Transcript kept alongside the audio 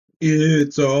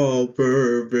It's all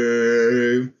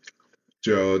perfect.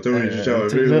 Joe, don't you tell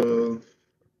everyone.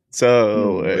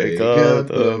 So wake up,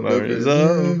 the memories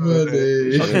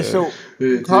of Okay, a so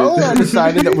Carl and I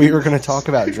decided that we were going to talk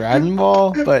about Dragon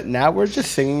Ball, but now we're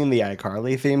just singing the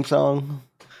iCarly theme song.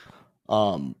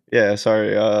 Yeah,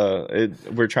 sorry.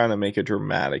 We're trying to make a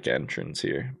dramatic entrance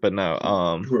here, but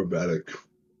no. Dramatic.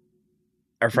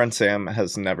 Our friend Sam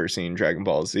has never seen Dragon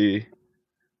Ball Z.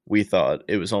 We thought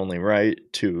it was only right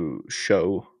to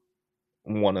show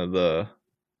one of the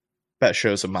best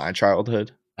shows of my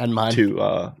childhood And mine.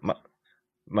 to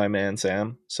my man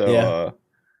Sam. So Yeah.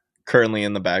 Currently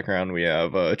in the background we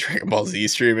have Dragon Ball Z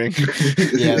streaming.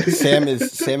 Yeah, Sam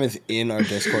is in our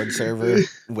Discord server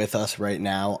with us right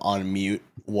now on mute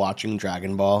watching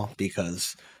Dragon Ball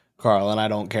because Carl and I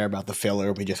don't care about the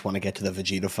filler. We just want to get to the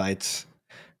Vegeta fights.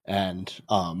 And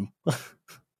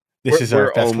this is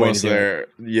our best way to do there. it.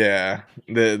 Yeah.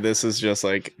 This is just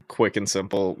like quick and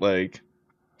simple, like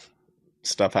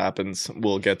stuff happens,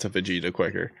 we'll get to Vegeta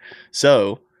quicker.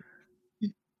 So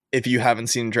if you haven't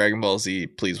seen Dragon Ball Z,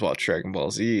 please watch Dragon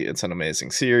Ball Z. It's an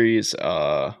amazing series.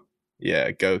 Yeah,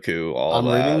 Goku, I'm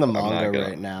that. reading the manga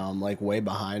right now. I'm like way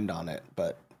behind on it,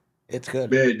 but it's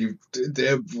good. Man, you're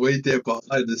way there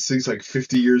behind. This thing's like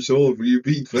 50 years old. What do you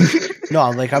mean? No,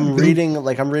 I'm reading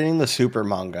the super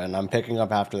manga, and I'm picking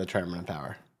up after the Tournament of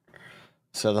Power.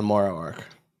 So the Moro arc.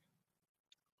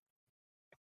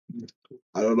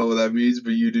 I don't know what that means,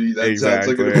 but you do. That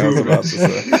Exactly, sounds like an improvement.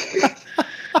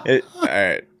 All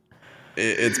right.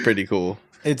 It's pretty cool.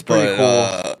 It's pretty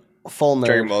cool. Full nerd.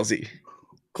 Dragon Ball Z.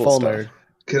 Cool Full stuff. nerd.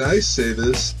 Can I say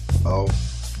this? Oh.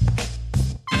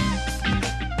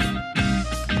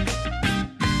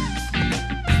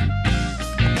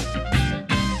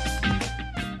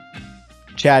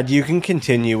 Chad, you can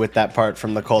continue with that part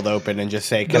from the cold open and just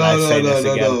say, "Can I say this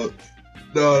again?"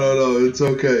 No, it's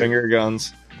okay. Finger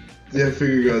guns. Yeah,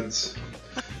 finger guns.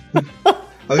 I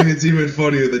think it's even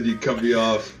funnier than you cut me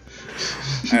off.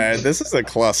 Alright, this is a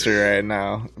cluster right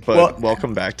now, but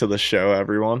welcome back to the show,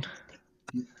 everyone.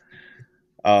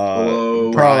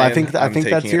 Hello, Brian, I think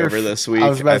that's your over this week. I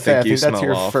was about to say, I think that's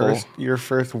awful. your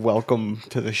first welcome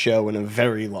to the show in a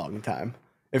very long time.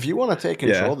 If you want to take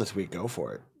control this week, go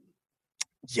for it.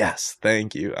 Yes,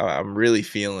 thank you. I'm really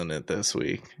feeling it this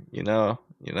week. You know.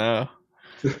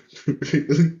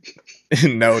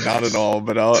 No, not at all.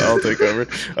 But I'll take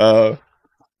over.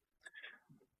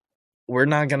 We're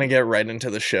not gonna get right into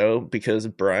the show because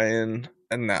Brian.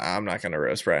 And I'm not gonna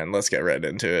roast Brian. Let's get right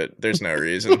into it. There's no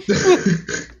reason.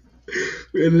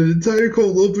 We had an entire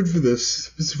cold open for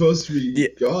this. It's supposed to be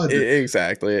God.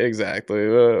 Exactly.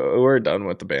 We're done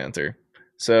with the banter.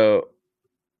 So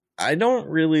I don't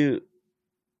really.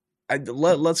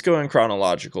 Let's go in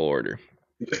chronological order.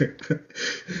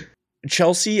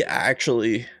 Chelsea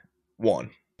actually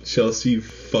won. Chelsea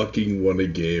fucking won a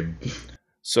game.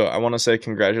 So I want to say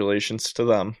congratulations to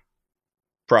them.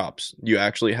 Props. You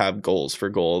actually have goals for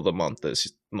goal of the month this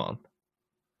month.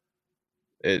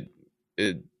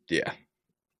 Yeah.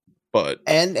 But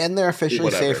and they're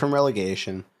officially safe from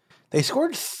relegation. They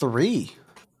scored 3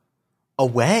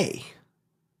 away.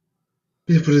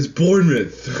 Yeah, but it's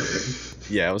Bournemouth.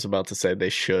 Yeah, I was about to say they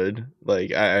should.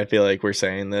 Like, I feel like we're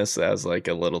saying this as like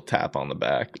a little tap on the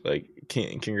back. Like,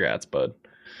 congrats, bud.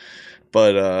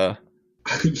 But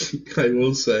I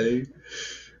will say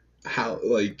how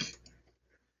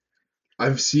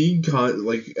I've seen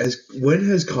when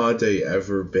has Conte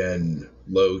ever been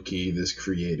low key this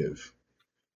creative?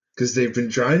 Because they've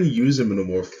been trying to use him in a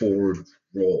more forward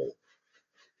role.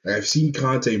 I've seen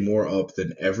Conte more up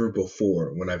than ever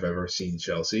before when I've ever seen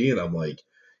Chelsea, and I'm like,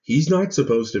 he's not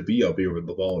supposed to be up here with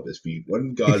the ball at his feet. What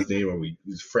in God's name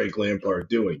is Frank Lampard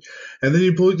doing? And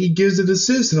then he gives an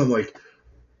assist, and I'm like,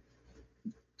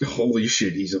 holy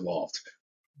shit, he's involved.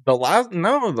 The last time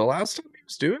he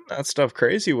was doing that stuff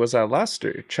crazy was at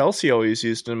Leicester. Chelsea always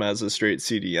used him as a straight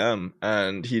CDM,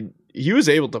 and he was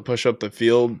able to push up the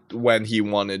field when he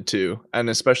wanted to, and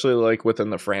especially like within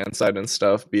the France side and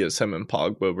stuff, because him and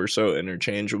Pogba were so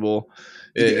interchangeable.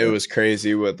 It was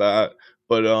crazy with that.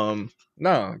 But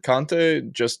no, Conte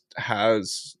just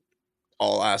has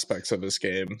all aspects of his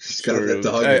game,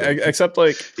 except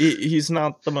like he's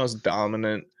not the most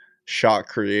dominant shot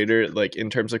creator, like in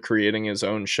terms of creating his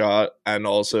own shot and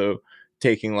also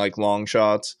taking like long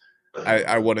shots.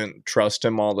 I wouldn't trust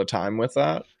him all the time with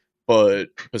that. But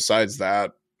besides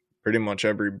that, pretty much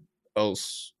every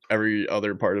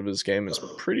other part of his game is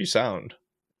pretty sound,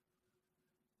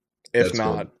 if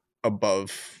not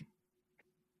above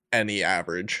any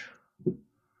average.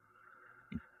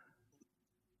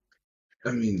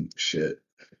 I mean, shit.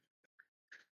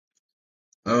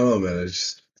 I don't know, man.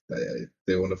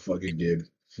 They won a fucking game.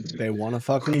 They won a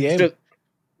fucking game.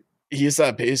 He's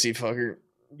that pacey fucker.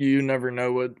 You never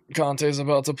know what Conte's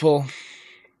about to pull.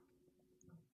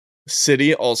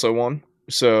 City also won.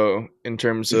 So in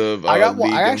terms of I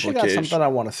league actually got implication, something I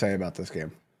want to say about this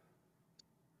game.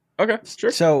 okay,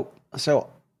 sure. So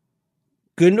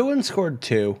Gundogan scored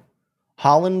 2.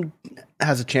 Haaland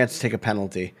has a chance to take a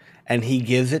penalty, and he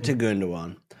gives it to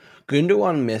Gundogan.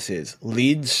 Gundogan misses.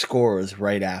 Leeds scores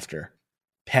right after.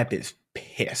 Pep is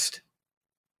pissed.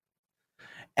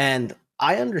 And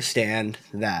I understand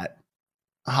that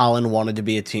Haaland wanted to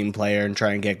be a team player and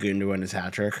try and get Gundogan his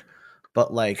hat trick,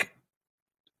 but like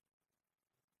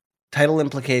title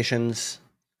implications,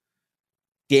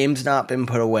 game's not been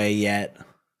put away yet.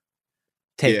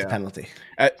 Take the penalty.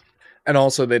 And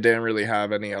also, they didn't really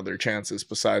have any other chances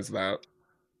besides that.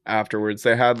 Afterwards,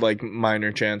 they had like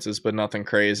minor chances, but nothing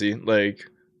crazy. Like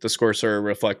the score sort of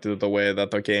reflected the way that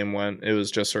the game went. It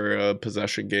was just sort of a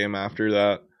possession game after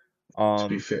that. To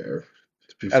be fair,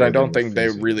 and I don't think they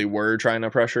really were trying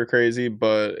to pressure crazy,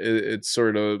 but it's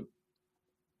sort of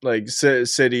like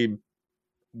City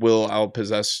will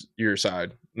outpossess your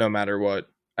side no matter what,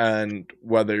 and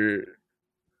whether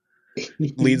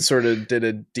Leeds sort of did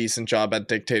a decent job at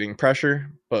dictating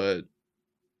pressure, but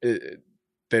they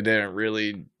didn't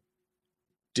really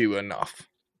do enough,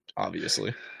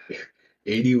 obviously.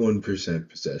 81%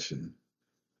 possession.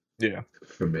 Yeah.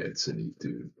 For Man City,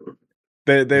 dude.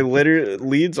 They literally,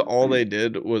 Leeds, all they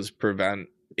did was prevent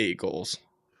 8 goals.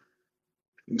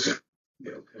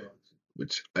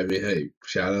 Which, I mean, hey,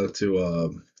 shout out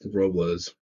to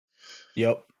Robles.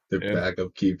 Yep. Their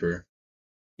backup keeper.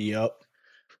 Yep.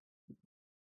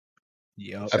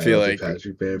 I feel like that's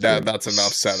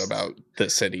enough said about the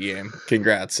City game.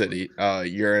 Congrats, City.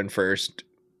 You're in first.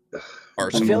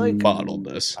 Arsenal bottled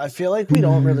this. I feel like we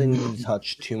don't really need to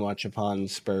touch too much upon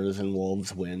Spurs and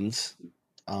Wolves wins.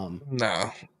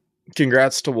 No.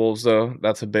 Congrats to Wolves, though.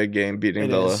 That's a big game, beating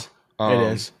Villa.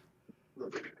 It is.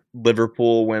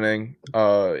 Liverpool winning.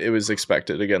 It was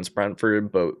expected against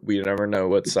Brentford, but we never know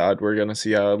what side we're going to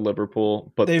see out of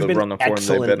Liverpool. But the run of form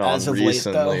they've been on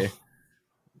recently. Late,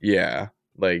 yeah.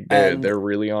 Like, they're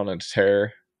really on a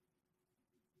tear.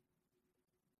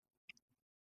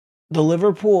 The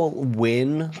Liverpool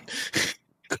win,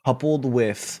 coupled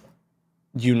with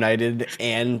United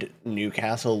and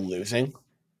Newcastle losing,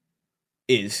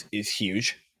 is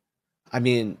huge. I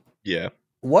mean, yeah.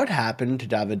 What happened to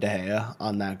David De Gea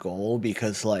on that goal?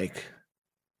 Because like,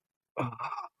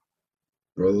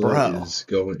 brother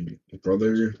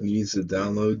needs to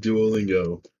download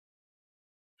Duolingo.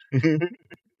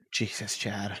 Jesus,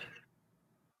 Chad.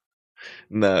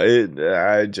 No,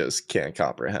 I just can't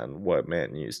comprehend what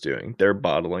Man U's doing. They're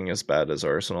bottling as bad as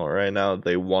Arsenal right now.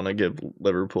 They want to give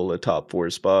Liverpool a top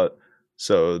 4 spot,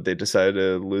 so they decided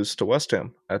to lose to West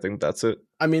Ham. I think that's it.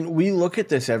 I mean, we look at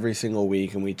this every single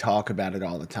week and we talk about it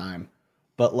all the time.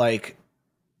 But like,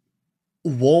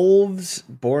 Wolves,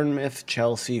 Bournemouth,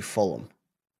 Chelsea, Fulham.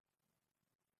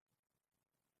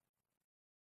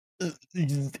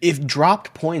 If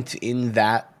dropped points in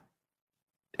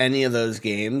any of those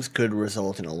games could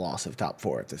result in a loss of top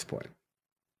 4 at this point.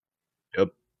 Yep.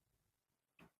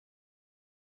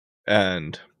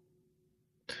 And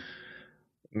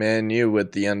Man U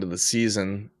at the end of the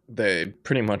season, they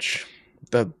pretty much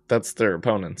that's their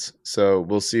opponents. So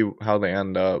we'll see how they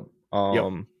end up.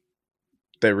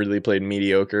 They really played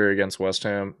mediocre against West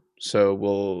Ham, so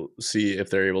we'll see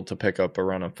if they're able to pick up a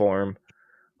run of form.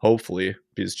 Hopefully,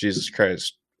 because Jesus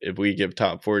Christ, if we give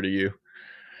top 4 to you,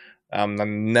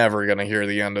 I'm never gonna hear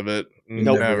the end of it.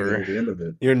 Nope.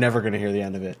 Never. You're never gonna hear the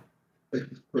end of it.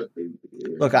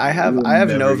 Look, I have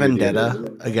no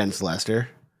vendetta against Leicester,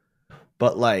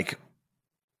 but like,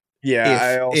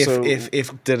 I also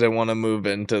if didn't want to move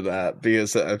into that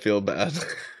because I feel bad.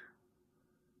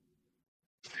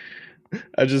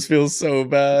 I just feel so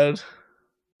bad.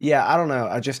 Yeah, I don't know.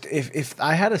 I just if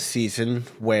I had a season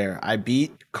where I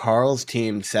beat Carl's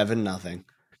team 7-0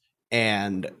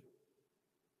 and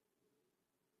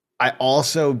I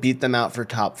also beat them out for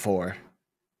top 4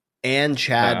 and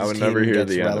Chad's team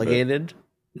gets relegated,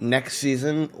 next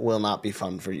season will not be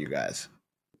fun for you guys.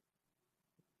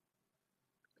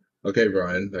 Okay,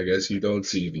 Brian, I guess you don't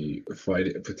see the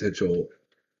potential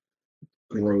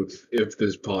growth if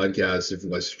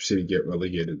Leicester City get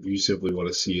relegated. You simply want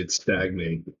to see it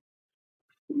stagnate.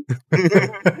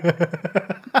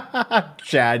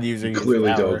 Chad using you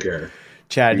clearly don't care.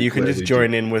 Chad, you can just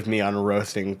join in with me on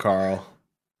roasting Carl.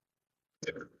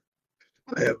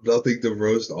 I have nothing to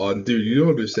roast on. Dude, you don't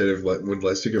understand when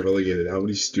Leicester get relegated, how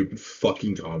many stupid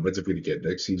fucking comments are we going to get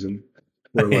next season?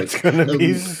 We're like, It's gonna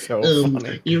be so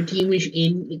funny. your team is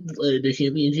in the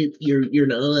championship. You're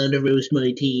not allowed to roast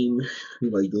my team.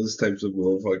 Like those types of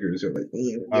motherfuckers are like,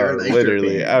 you're a Leicester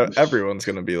Literally, fan. everyone's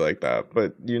gonna be like that.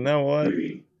 But you know what?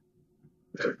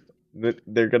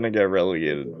 They're gonna get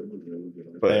relegated.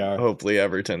 They But are. hopefully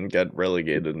Everton get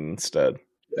relegated instead.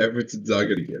 Everton's not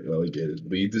gonna get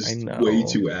relegated. Leeds I is know. way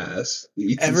too ass.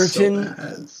 Leeds Everton, is so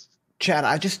ass.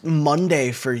 Chad,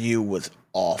 Monday for you was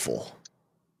awful.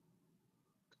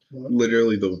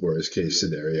 Literally the worst case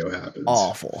scenario happens.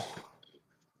 Awful.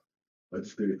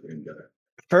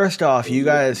 First off, you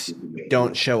guys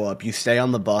don't show up. You stay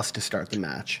on the bus to start the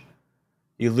match.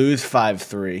 You lose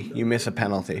 5-3. You miss a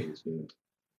penalty.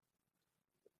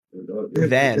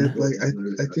 Then, like, I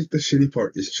think the shitty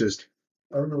part is just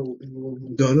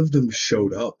none of them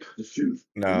showed up.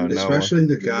 No, Especially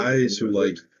the guys who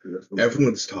like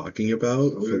everyone's talking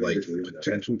about for like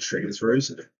potential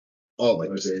transfers. All like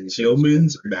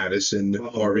Tillmans, Madison,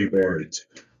 Harvey Barnes,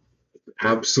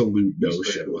 absolute no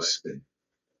shows.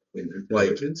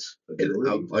 Like, and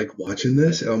I'm like watching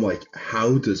this, and I'm like,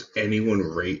 how does anyone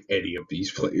rate any of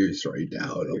these players right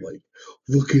now? And I'm like,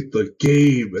 look at the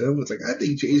game, and I was like, I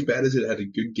think James Madison had a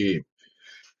good game.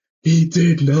 He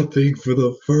did nothing for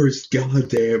the first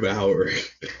goddamn hour.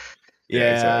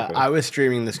 Yeah, exactly. I was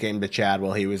streaming this game to Chad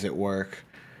while he was at work,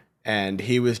 and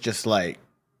he was just like,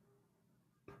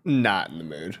 not in the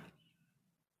mood.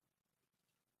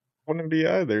 Wouldn't be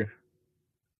either.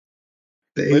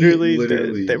 They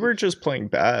Literally, they were just playing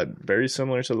bad. Very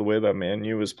similar to the way that Man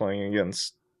U was playing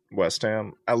against West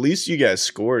Ham. At least you guys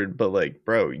scored, but like,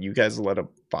 bro, you guys let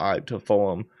up 5 to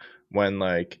Fulham when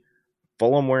like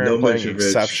Fulham weren't playing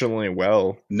exceptionally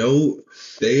well. No,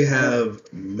 they have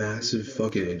massive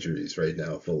fucking injuries right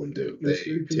now. Fulham do.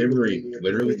 Tim Ream,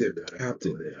 literally their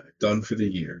captain, done for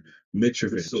the year.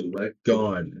 Mitrovic,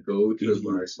 gone. Dude,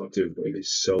 it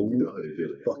is so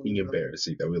fucking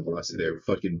embarrassing that we lost to their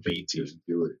fucking B team.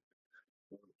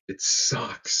 It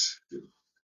sucks.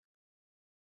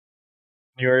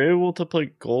 You're able to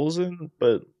put goals in,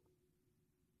 but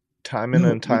time in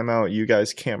and time out, you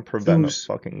guys can't prevent a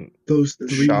fucking those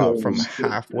 3 shot goals from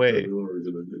halfway.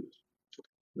 Those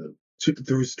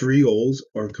 3 goals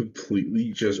are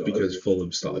completely just because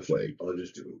Fulham stopped playing.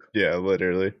 Yeah,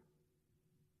 literally.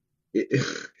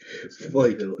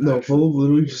 No, Fulham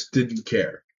literally just didn't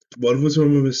care. One was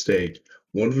from a mistake.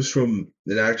 One was from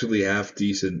an actually half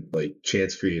decent like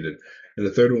chance created, and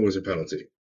the third one was a penalty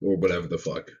or whatever the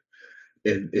fuck.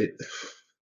 And it's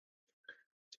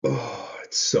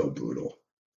so brutal.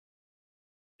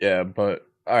 Yeah, but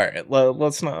all right,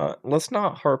 let's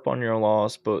not harp on your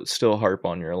loss, but still harp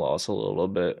on your loss a little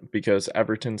bit because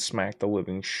Everton smacked the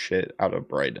living shit out of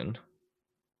Brighton.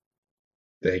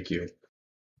 Thank you.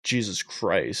 Jesus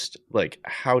Christ. Like,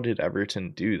 how did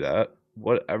Everton do that?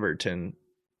 What Everton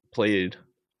played?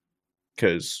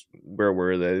 Because where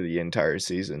were they the entire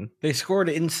season? They scored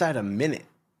inside a minute.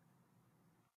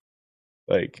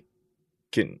 Like,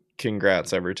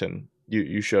 congrats, Everton.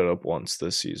 You showed up once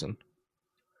this season.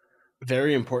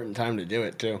 Very important time to do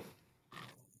it, too.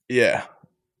 Yeah.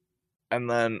 And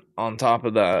then on top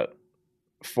of that,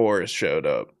 Forest showed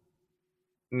up.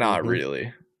 Not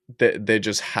really. They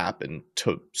just happened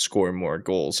to score more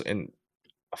goals in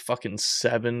a fucking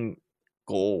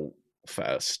 7-goal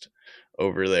fest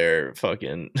over there.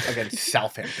 Fucking against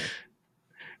Southampton.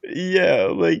 Yeah,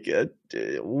 like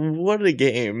what a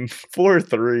game.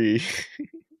 4-3.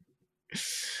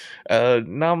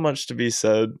 Not much to be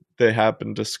said. They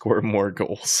happened to score more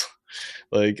goals.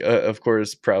 Like, of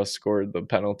course, Prowse scored the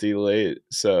penalty late,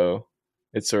 so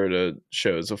it sort of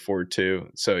shows a 4-2.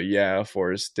 So yeah,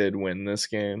 Forest did win this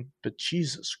game, but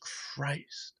Jesus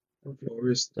Christ,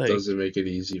 Forest doesn't make it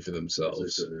easy for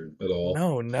themselves at all.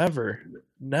 No, never.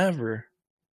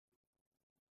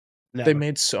 They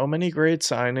made so many great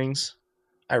signings.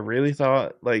 I really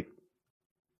thought, like,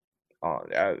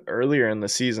 earlier in the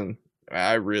season,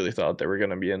 I really thought they were going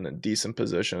to be in a decent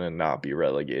position and not be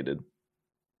relegated.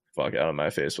 Fuck out of my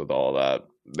face with all that.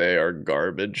 They are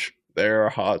garbage. They are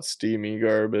hot, steamy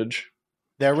garbage.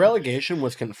 Their relegation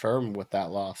was confirmed with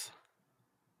that loss.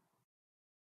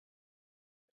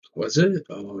 Was it?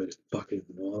 Oh, it fucking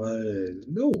was.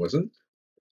 No, it wasn't.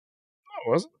 No, it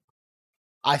wasn't.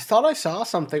 I thought I saw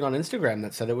something on Instagram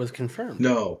that said it was confirmed.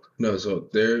 No. So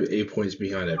they're 8 points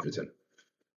behind Everton.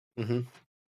 Mm-hmm.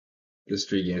 There's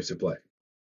 3 games to play.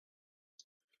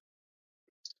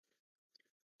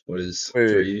 What is Wait,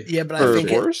 3? Yeah, but for I think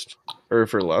Forest or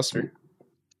for Leicester?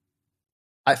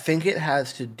 I think it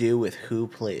has to do with who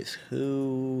plays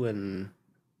who and.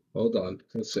 Hold on.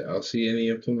 Let's see. I'll see any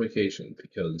implication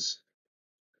because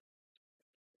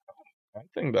I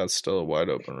think that's still a wide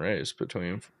open race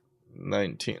between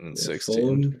 19 and 16.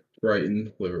 Fulham,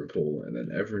 Brighton, Liverpool, and then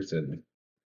Everton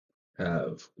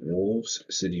have Wolves,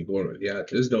 City, Bournemouth. Yeah,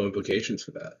 there's no implications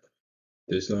for that.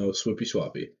 There's no swippy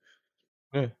swappy.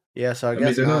 Yeah, so I mean,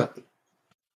 guess they're not.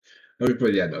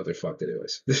 But yeah, no, they're fucked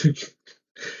anyways.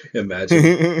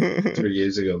 Imagine 3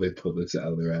 years ago they pulled this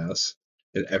out of their ass,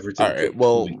 and Everton All right,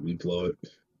 well, completely blow it.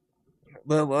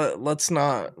 let's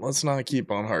not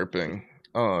keep on harping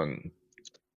on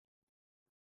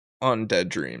dead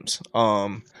dreams.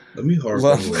 Let me harp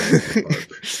on where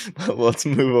harp. Let's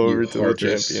move over to the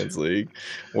harpist. Champions League,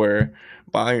 where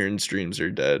Bayern's dreams are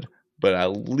dead, but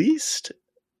at least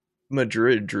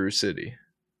Madrid drew City,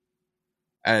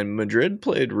 and Madrid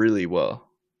played really well.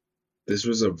 This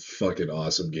was a fucking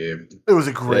awesome game. It was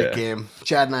a great game.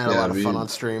 Chad and I had a lot of fun on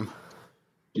stream.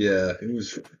 Yeah, it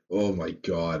was. Oh my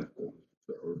god,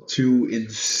 2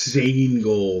 insane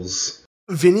goals.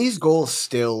 Vinny's goal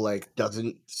still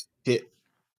doesn't sit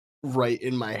right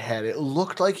in my head. It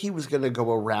looked like he was gonna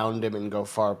go around him and go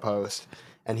far post,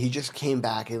 and he just came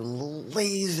back and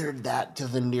lasered that to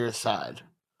the near side.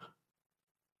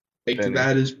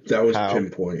 That was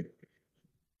pinpoint.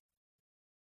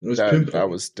 It was pinpoint. That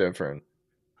was different.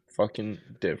 Fucking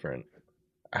different.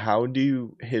 How do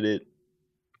you hit it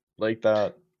like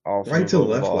that off right to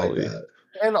left volley? like that?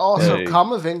 And also,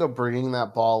 Kamavinga bringing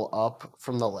that ball up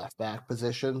from the left back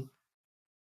position.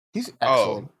 He's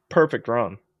excellent. Oh, perfect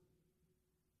run.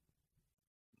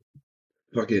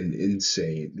 Fucking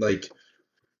insane. It's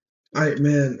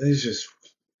just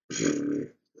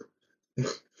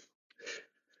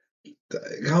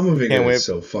Kamavinga is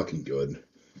so fucking good.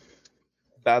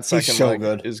 That second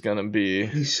leg is gonna be.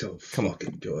 He's so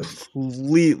fucking good.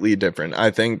 Completely different.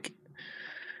 I think.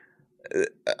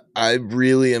 I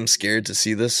really am scared to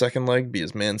see this second leg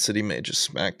because Man City may just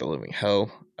smack the living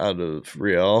hell out of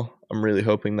Real. I'm really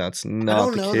hoping that's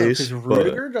not the case. Because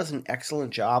Rudiger does an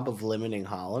excellent job of limiting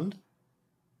Haaland.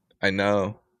 I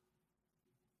know.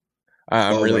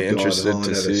 I'm really interested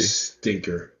to see. A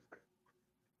stinker.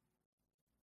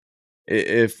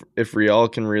 If Real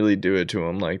can really do it to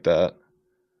him like that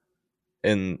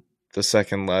in the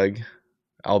second leg,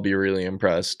 I'll be really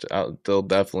impressed. They'll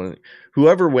definitely,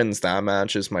 whoever wins that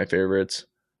match is my favorites.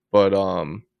 But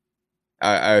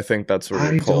I think that's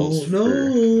what it calls for.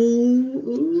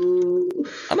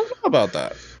 I don't know about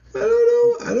that.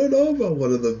 I don't know about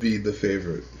one of them being the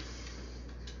favorite.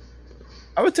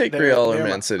 I would take Real or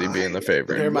Man City being the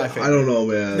favorite. They're my favorite. I don't know,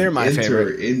 man. They're my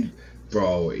favorite.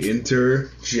 Inter,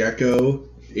 Dzeko,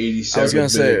 87. I was gonna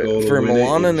say for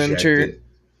Milan and Inter.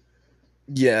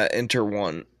 Yeah, Inter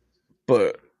won,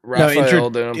 but Rafael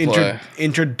didn't play.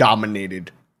 Inter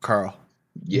dominated, Carl.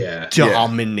 Yeah,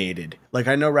 dominated.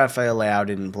 I know Rafael Leao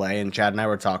didn't play, and Chad and I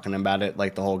were talking about it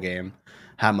the whole game,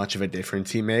 how much of a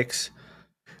difference he makes.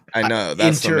 I know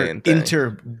that's the main thing.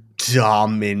 Inter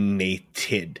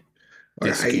dominated.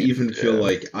 I even feel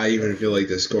like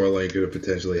the scoreline could have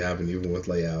potentially happened even with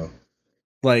Leao.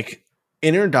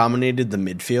 Inter dominated the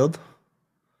midfield.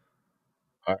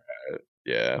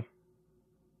 Yeah.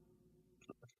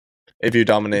 If you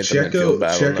dominate the midfield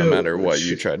battle, no matter what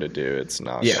you try to do, it's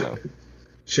not. Yeah.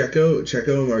 Dzeko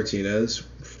and Martinez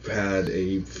had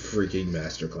a freaking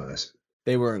masterclass.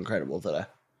 They were incredible today.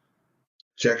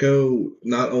 Dzeko,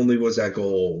 not only was that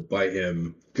goal by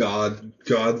him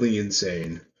godly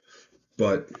insane,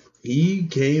 but he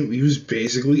was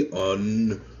basically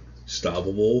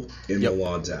unstoppable in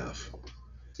Milan's half.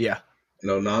 Yeah.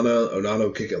 And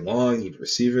Onana kick it long, he'd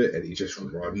receive it, and he just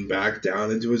run back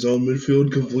down into his own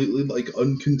midfield completely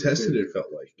uncontested, it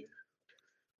felt like.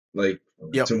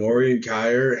 Tomori and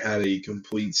Kyer had a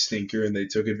complete stinker, and they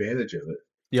took advantage of it.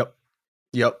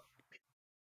 Yep.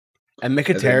 And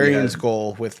Mkhitaryan's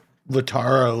goal with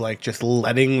Lautaro, just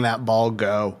letting that ball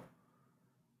go.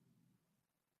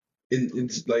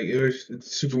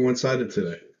 It's super one-sided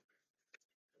today.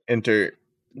 Inter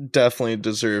definitely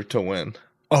deserved to win.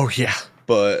 Oh, yeah.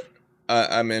 But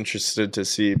I'm interested to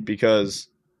see because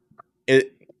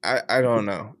I don't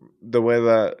know. The way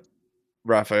that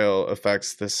Rafael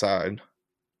affects this side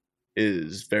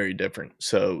is very different.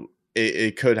 So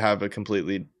it could have a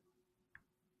completely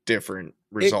different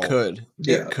result. It could.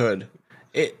 Yeah. It could.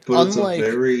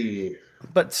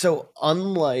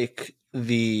 Unlike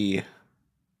the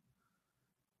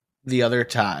other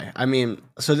tie. I mean,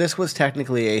 so this was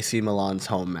technically AC Milan's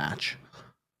home match.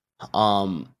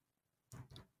 I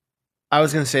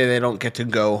was going to say they don't get to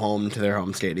go home to their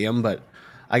home stadium, but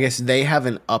I guess they have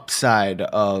an upside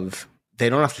of they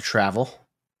don't have to travel.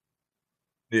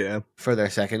 Yeah. For their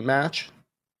second match,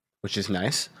 which is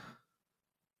nice.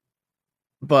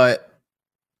 But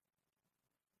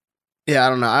Yeah, I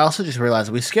don't know. I also just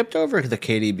realized we skipped over the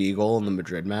KDB goal in the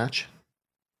Madrid match.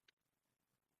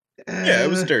 Yeah, it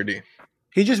was dirty.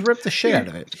 He just ripped the shit out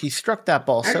of it. He struck that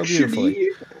ball so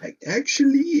beautifully.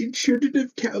 Actually, it shouldn't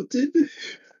have counted.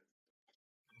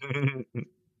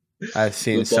 I've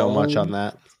seen so much on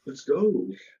that. Let's go.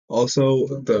 Also,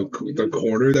 the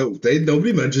corner that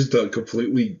nobody mentions the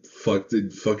completely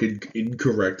fucking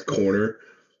incorrect corner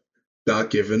not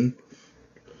given.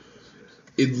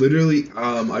 It literally,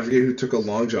 I forget who took a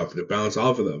long jump and it bounced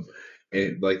off of them,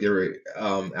 and like they were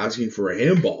asking for a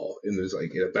handball, and there's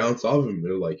like it bounced off of them, and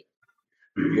they're like,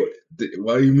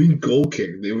 "What do you mean goal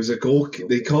kick? It was a goal kick.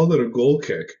 They called it a goal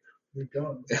kick."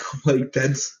 Like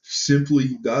that's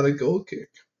simply not a goal kick.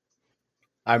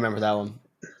 I remember that one.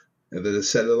 And then it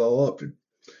set it all up at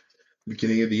the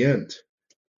beginning of the end.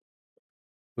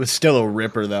 It was still a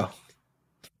ripper, though.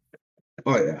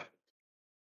 Oh, yeah.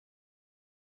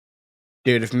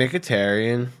 Dude, if if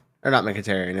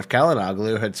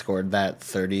Kalinoglu had scored that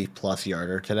 30-plus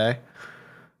yarder today.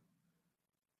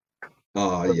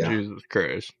 Oh, yeah. Jesus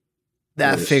Christ.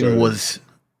 That thing was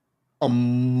a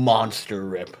monster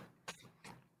rip.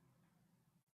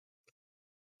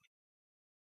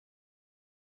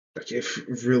 Like, if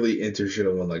really Inter should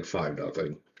have won like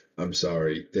 5-0. I'm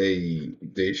sorry.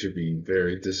 They should be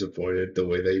very disappointed the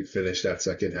way they finished that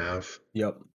second half.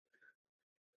 Yep.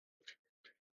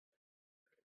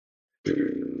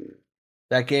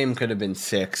 That game could have been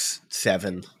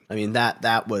 6-7. I mean,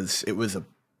 it was a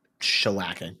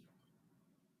shellacking.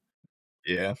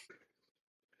 Yeah.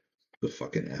 The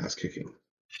fucking ass kicking.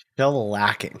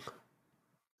 Shellacking.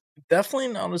 Definitely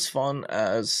not as fun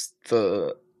as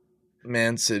the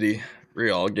Man City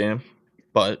Real game,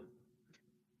 but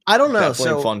I don't know.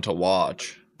 Definitely fun to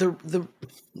watch.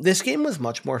 This game was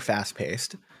much more fast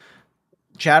paced.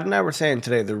 Chad and I were saying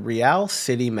today the Real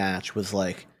City match was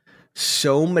like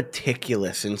so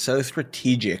meticulous and so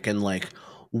strategic, and like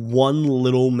one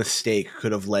little mistake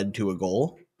could have led to a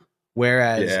goal.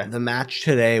 Whereas the match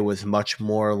today was much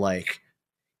more like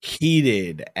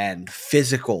heated and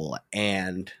physical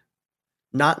and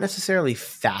not necessarily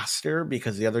faster,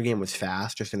 because the other game was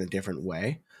fast, just in a different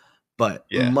way, but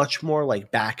much more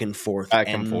like back and forth,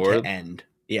 to end.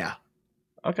 Yeah.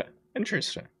 Okay.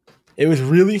 Interesting. It was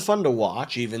really fun to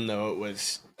watch, even though it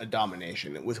was a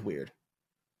domination. It was weird.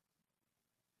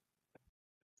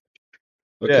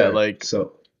 Okay, yeah, like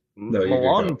so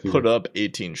Milan put up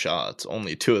 18 shots.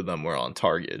 Only 2 of them were on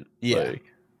target. Yeah.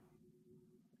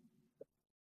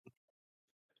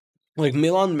 Like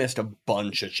Milan missed a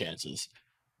bunch of chances.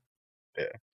 Yeah.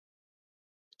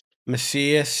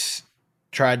 Macias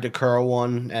tried to curl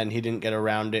one and he didn't get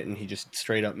around it and he just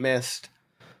straight up missed.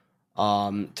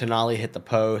 Tonali hit the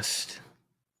post.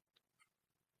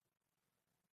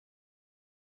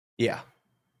 Yeah.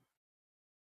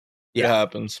 It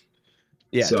happens.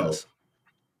 Yeah, it does.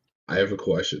 I have a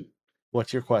question.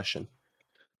 What's your question?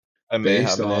 I may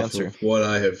have an answer. Of what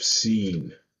I have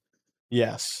seen.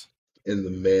 Yes. In the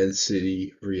Man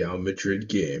City Real Madrid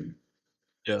game.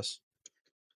 Yes.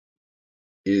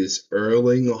 Is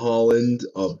Erling Haaland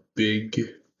a big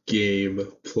game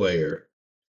player?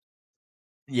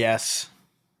 Yes.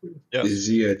 Is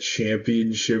he a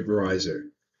championship riser?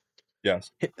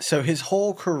 Yes. So his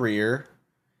whole career,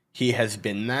 he has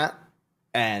been that.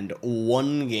 And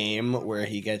one game where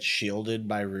he gets shielded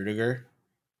by Rudiger,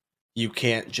 you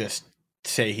can't just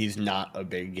say he's not a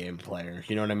big game player.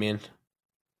 You know what I mean?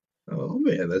 Oh,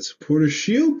 man, that supporter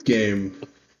shield game.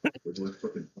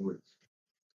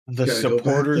 The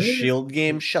supporters shield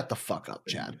game? Shut the fuck up,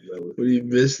 Chad. When he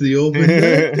missed the open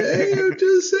net, hey, I'm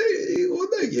just saying, he won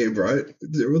that game, right?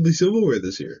 They're really silverware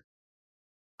this year.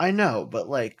 I know, but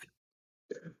like,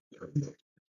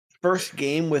 first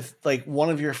game with like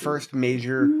one of your first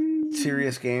major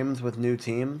serious games with new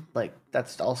team, like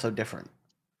that's also different.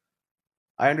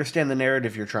 I understand the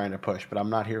narrative you're trying to push, but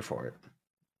I'm not here for it.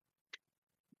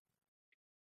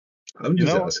 I'm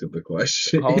just asking the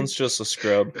question. Haaland's just a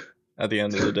scrub at the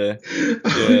end of the day.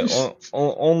 Yeah,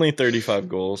 only 35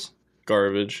 goals.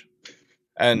 Garbage.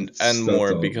 And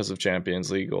more because of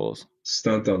Champions League goals.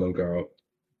 Stunt on him, Carl.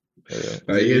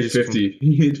 Yeah. He hit 50.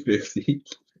 He hit 50.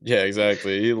 Yeah,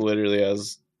 exactly. He literally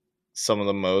has some of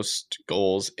the most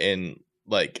goals in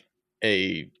like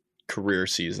a career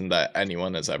season that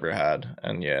anyone has ever had.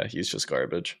 And yeah, he's just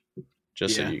garbage.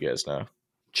 Just so you guys know.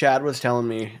 Chad was telling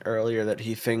me earlier that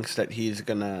he thinks that he's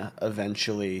gonna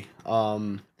eventually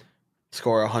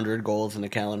score 100 goals in a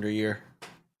calendar year.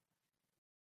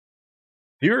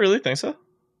 Do you really think so?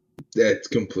 That's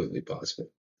completely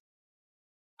possible.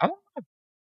 I don't know.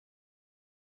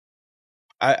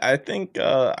 I think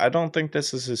I don't think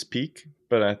this is his peak,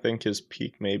 but I think his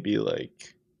peak may be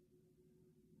like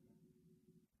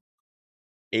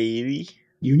 80.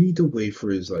 You need to wait for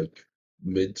his like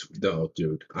mid. No,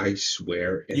 dude, I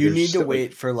swear. And You there's need to still,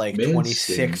 wait for like Man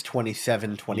 26, City,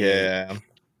 27, 28. Yeah.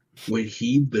 when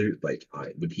he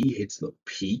when he hits the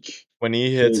peak, When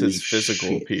he hits holy his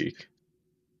physical shit, peak.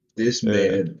 this Yeah.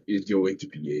 man is going to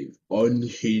be a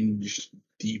unhinged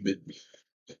demon.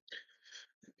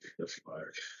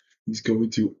 He's going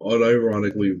to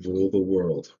unironically rule the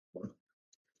world.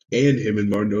 And him and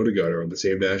Martin Odegaard are on the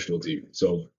same national team.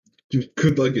 So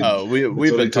good luck in Oh,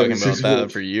 we've been talking about 2026 that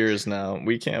World. for years now.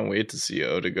 We can't wait to see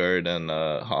Odegaard and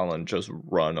Haaland just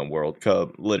run a World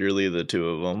Cup. Literally the two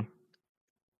of them.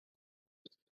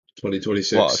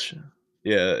 2026. Watch.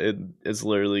 Yeah, it's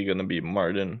literally going to be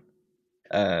Martin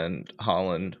and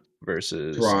Haaland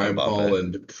versus Prime Mbappe.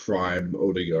 Holland, prime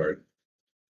Odegaard.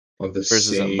 On the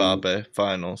Versus same Mbappe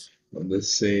finals. On the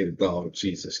same. Oh,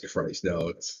 Jesus Christ! No,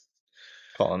 it's.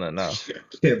 Calling it now.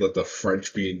 Can't let the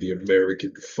French be in the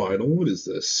American final. What is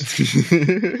this?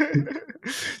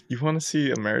 You want to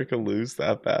see America lose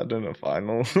that bad in a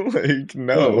final? Like,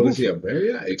 No, I no. want to see America.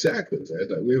 Yeah, exactly.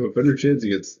 We have a better chance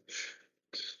against.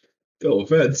 No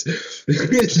offense.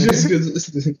 It's just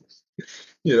because,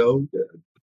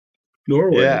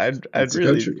 Norway. Yeah, I'd It's a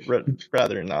really country.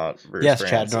 rather not versus Yes,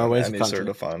 France Chad, Norway's in a any sort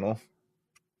country. of final.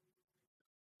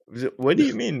 What do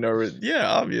you mean, Norway? Yeah,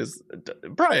 obvious.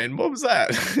 Brian, what was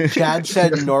that? Chad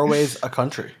said Norway's a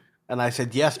country. And I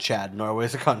said, yes, Chad,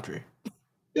 Norway's a country.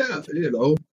 Yeah,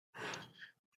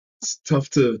 it's tough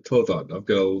to hold on. I'm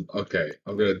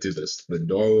gonna do this. The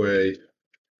Norway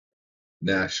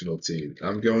national team.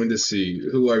 I'm going to see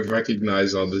who I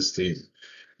recognize on this team.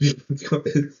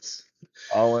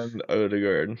 Holland,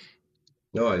 Odegaard.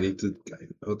 No, I need to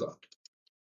hold on.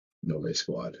 Norway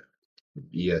squad.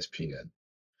 ESPN.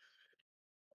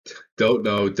 Don't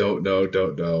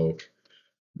know.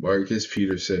 Marcus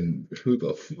Peterson. Who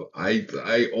the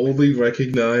I only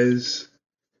recognize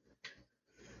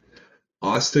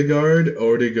Ostergaard,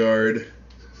 Odegaard,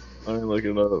 Let me look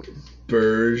it up.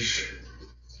 Berge,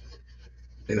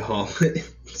 and Holland.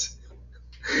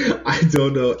 I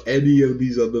don't know any of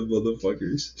these other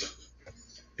motherfuckers.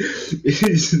 It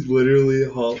is literally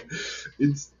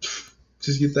It's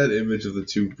just get that image of the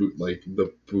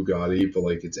the Bugatti, but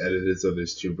like it's edited so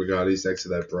there's two Bugattis next to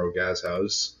that broke ass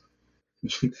house.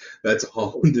 That's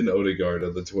Holland and Odegaard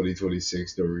on the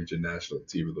 2026 Norwegian national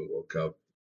team of the World Cup.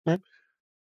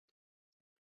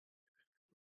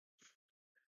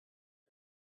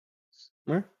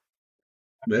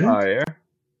 Man, Fire.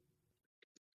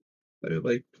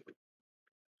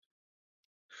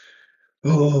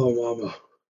 Oh, mama.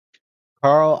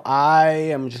 Carl, I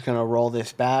am just going to roll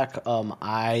this back.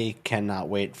 I cannot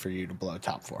wait for you to blow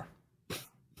top four.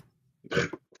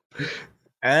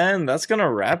 And that's gonna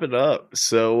wrap it up.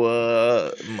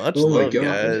 So much love,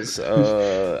 guys.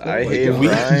 I hate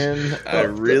Brian. I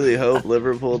really hope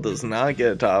Liverpool does not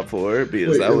get top four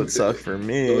because that would suck for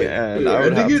me, and I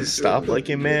would have to stop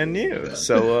liking Man U.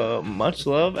 So much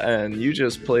love, and you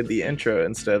just played the intro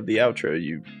instead of the outro,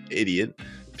 you idiot.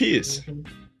 Peace.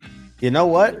 You know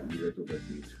what?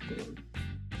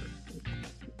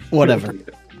 Whatever.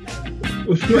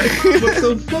 What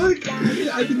the fuck?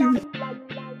 I didn't even...